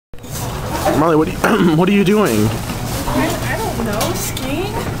Molly, what are you doing? I don't know.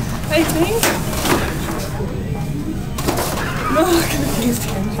 Skiing, I think. No, confused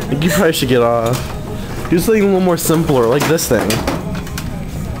tangent. You probably should get off. Do something a little more simpler, like this thing.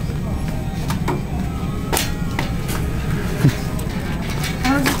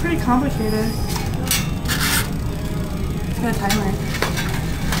 Oh, this is pretty complicated. It's got a timer.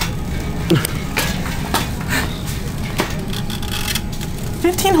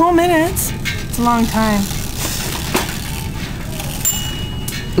 $15 whole minutes. It's a long time.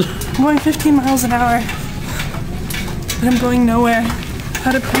 I'm going 15 miles an hour. But I'm going nowhere.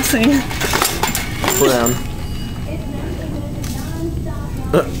 How depressing. Slow down.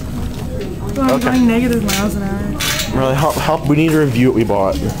 Well, I'm going negative miles an hour. Really, help. We need to review what we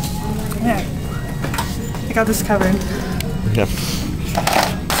bought. Yeah. I got this covered. Yeah.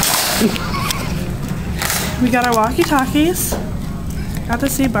 We got our walkie-talkies. Got to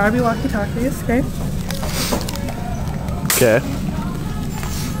see Barbie walkie-talkies, okay? Okay.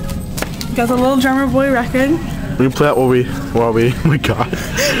 We got the Little Drummer Boy record. We play that while we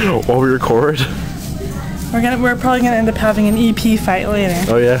record. We're probably gonna end up having an EP fight later.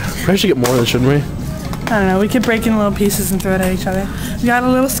 Oh yeah. Probably should get more than, shouldn't we? I don't know, we could break it in little pieces and throw it at each other. We got a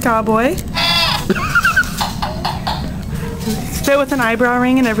little ska boy. Fit with an eyebrow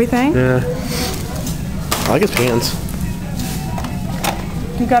ring and everything. Yeah. I like his pants.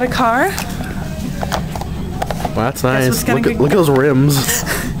 We got a car. Wow, that's nice. Look at those rims.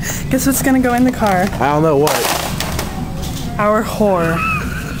 Guess what's gonna go in the car? I don't know what. Our whore.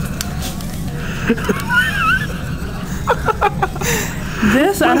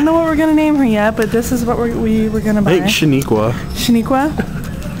 This, I don't know what we're gonna name her yet, but this is what we were gonna buy. I think Shaniqua. Shaniqua?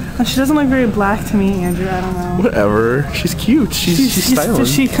 Oh, she doesn't look very black to me, Andrew. I don't know. Whatever. She's cute. She's styling.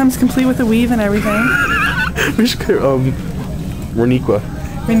 She comes complete with a weave and everything. We should call Reniqua.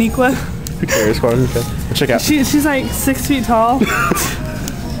 Reniqua? Who cares? Go on, okay. Check out. She's like 6 feet tall.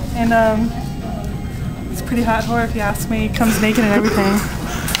 And it's a pretty hot whore if you ask me. Comes naked and everything.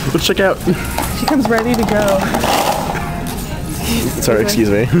 Let's check out. She comes ready to go. Sorry, excuse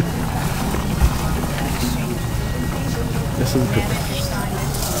me. This is good.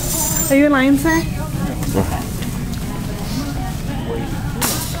 Are you in line, sir?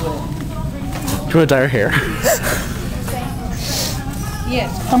 Do you want to dye her hair?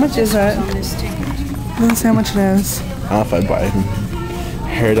 Yes. How much is that? It doesn't say how much it is. I don't know if I'd buy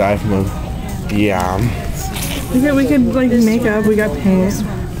hair dye from a... Yeah. We could like makeup, we got paint.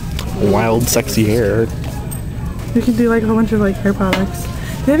 Wild, sexy hair. We could do like a whole bunch of like hair products.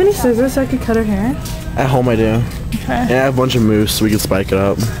 Do you have any scissors so I could cut her hair? At home I do. Okay. And I have a bunch of mousse so we can spike it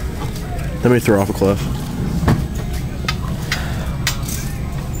up. Then we throw off a cliff.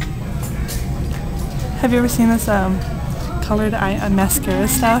 Have you ever seen this colored mascara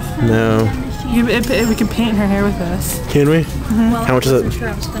stuff? No. We can paint her hair with this. Can we? How much is it?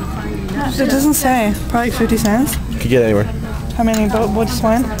 It doesn't say. Probably like 50 cents. You can get it anywhere. How many? Which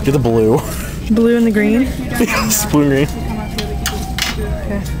one? Get the blue. Blue and the green. Blue and green.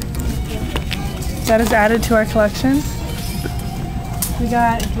 Okay. That is added to our collection. We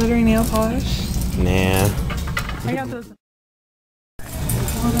got glittery nail polish. Nah. I got those.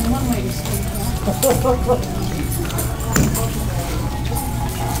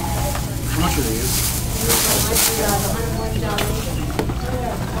 How much are these?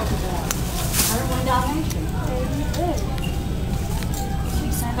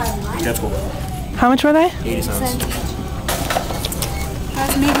 That's cool. How much were they? 80 cents.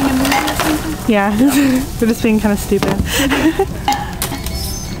 Guys making a movie or something? Yeah, they're just being kind of stupid.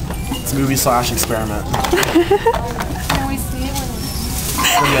 It's a movie / experiment. Can we see it?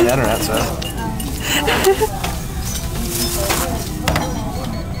 It's gonna be on the internet, so.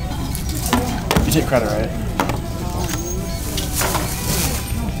 You take credit, right?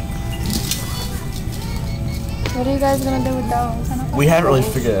 What are you guys gonna do with those? We haven't really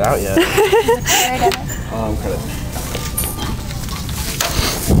figured it out yet. Credit.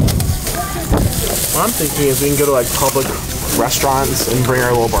 What I'm thinking is we can go to like public restaurants and bring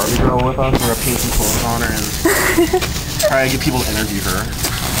our little Barbie girl with us. We're gonna paint some clothes on her and try to get people to interview her.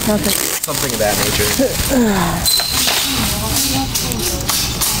 Okay. Something of that nature.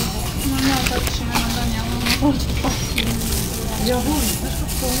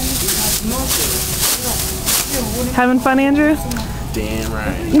 Having fun, Andrew? Damn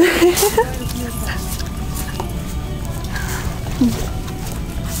right.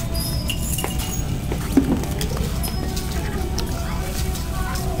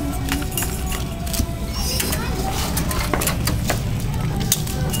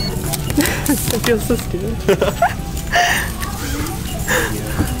 I feel so stupid.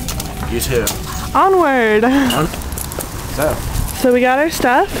 You too. Onward. So we got our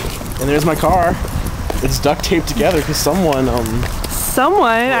stuff. And there's my car. It's duct taped together because someone,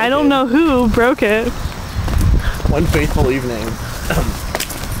 I don't know who, broke it. One fateful evening.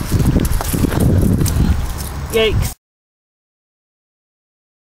 Yikes.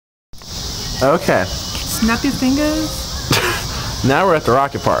 Okay. Snap your fingers. Now we're at the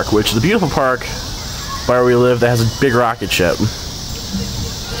rocket park, which is a beautiful park by where we live that has a big rocket ship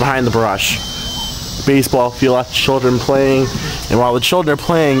behind the brush. Baseball field, lots of children playing, and while the children are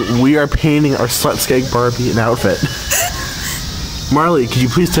playing, we are painting our slut Skank Barbie an outfit. Marley, could you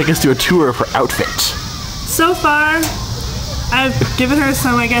please take us to a tour of her outfit? So far, I've given her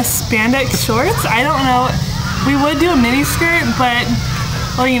some, I guess, spandex shorts. I don't know. We would do a mini skirt, but,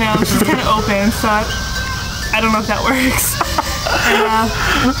 well, you know, she's kind of open, so I don't know if that works. And,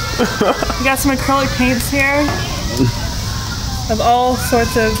 we got some acrylic paints here of all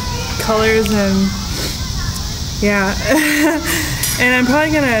sorts of colors and yeah. And I'm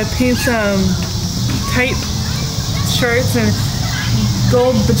probably gonna paint some tight shirts and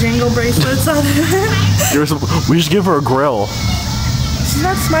gold bajangle bracelets on her. We should give her a grill. She's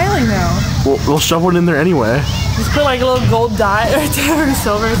not smiling now. We'll shove one in there anyway. Just put like a little gold dot right there or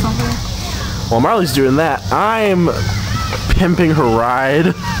silver or something. While Marley's doing that, I'm pimping her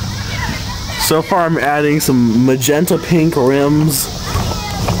ride. So far I'm adding some magenta pink rims.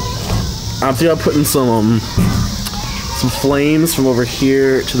 I'm thinking about putting some flames from over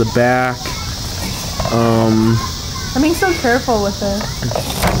here to the back. I'm being so careful with it.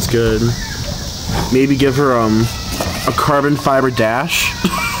 It's good. Maybe give her a carbon fiber dash.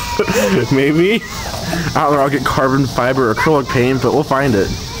 Maybe. I don't know, I'll get carbon fiber or acrylic paint, but we'll find it.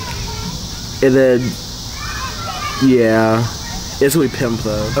 And then, yeah, it's gonna be pimp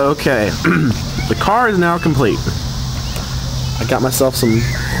though. Okay, the car is now complete. I got myself some,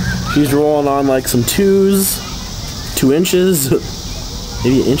 she's rolling on like some 2s, 2 inches,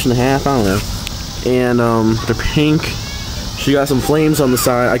 maybe 1.5 inches, I don't know. And they're pink. She got some flames on the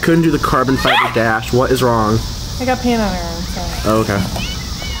side. I couldn't do the carbon fiber dash. What is wrong? I got paint on her inside. Oh, okay.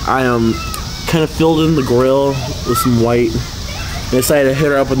 I kind of filled in the grill with some white. And decided to hit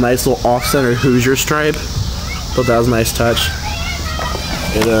her up with a nice little off-center Hoosier stripe. Thought that was a nice touch.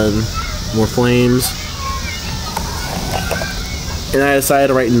 And then more flames. And I decided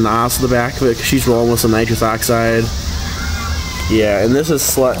to write NOS on the back of it because she's rolling with some nitrous oxide. Yeah, and this is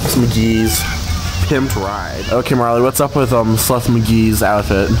Slut McGee's pimped ride. Okay, Marley, what's up with Slut McGee's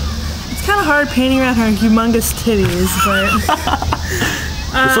outfit? It's kind of hard painting around her humongous titties, but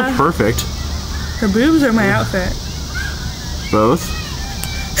it's so perfect. Her boobs are my outfit. Both?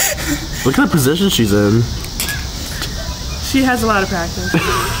 Look at the position she's in. She has a lot of practice.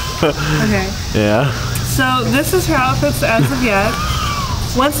 Okay. Yeah. So this is her outfits as of yet.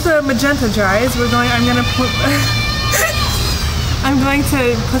 Once the magenta dries, I'm gonna put I'm going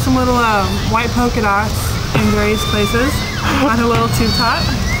to put some little white polka dots in various places on her little tube top.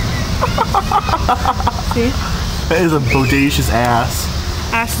 See? That is a bodacious ass.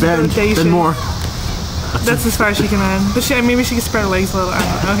 Ass is Bend more. That's as far as she can run. But maybe she can spread her legs a little. I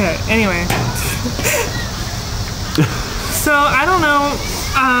don't know. Okay, anyway. So, I don't know.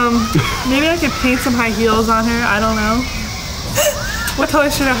 Maybe I could paint some high heels on her. I don't know. What color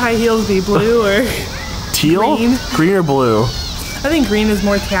should her high heels be? Blue or teal? Green? Green or blue? I think green is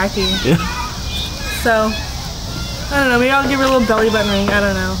more tacky. Yeah. So, I don't know. Maybe I'll give her a little belly button ring. I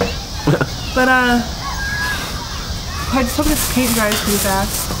don't know. But, I just hope this paint dries pretty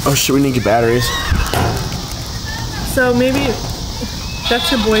fast. Oh shit, we need to get batteries. So maybe that's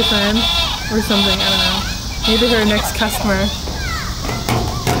her boyfriend or something, I don't know. Maybe her next customer.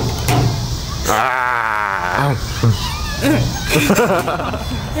 Ah.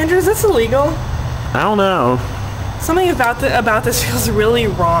 Andrew, is this illegal? I don't know. Something about this feels really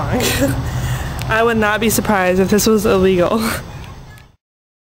wrong. I would not be surprised if this was illegal.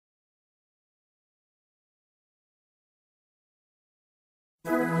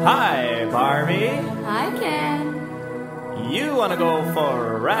 Hi, Barbie. I can. You wanna go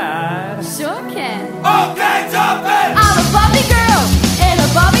for a ride? Sure can. Okay, jump it!